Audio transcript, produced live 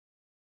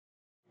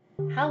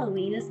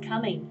Halloween is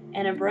coming,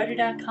 and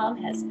Embroider.com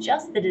has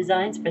just the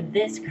designs for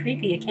this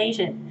creepy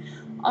occasion.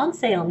 On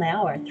sale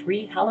now are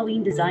 3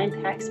 Halloween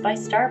design packs by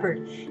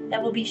Starbird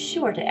that will be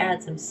sure to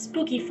add some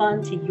spooky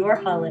fun to your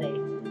holiday.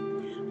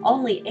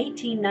 Only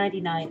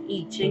 $18.99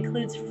 each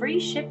includes free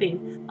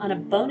shipping on a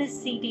bonus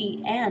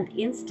CD and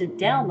instant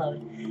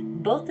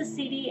download. Both the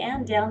CD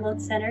and download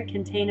center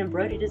contain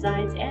embroidery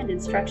designs and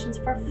instructions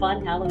for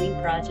fun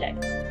Halloween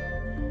projects.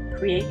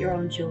 Create your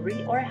own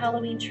jewelry or a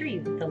Halloween tree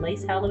with the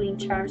Lace Halloween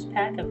Charms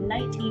pack of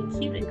 19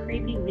 cute and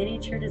creepy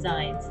miniature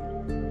designs.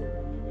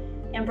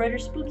 Embroider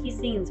spooky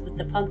scenes with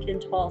the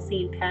Pumpkin Toile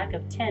Scene pack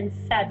of 10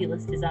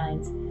 fabulous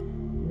designs.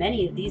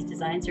 Many of these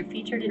designs are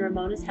featured in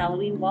Ramona's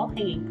Halloween wall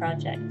hanging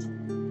project.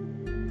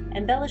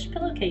 Embellish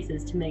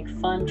pillowcases to make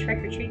fun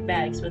trick-or-treat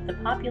bags with the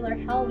popular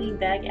Halloween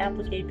Bag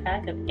Applique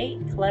pack of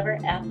 8 clever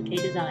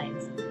applique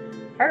designs.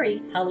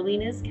 Hurry,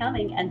 Halloween is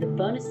coming, and the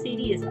bonus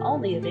CD is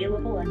only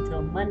available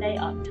until Monday,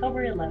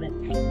 October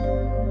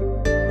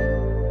 11th.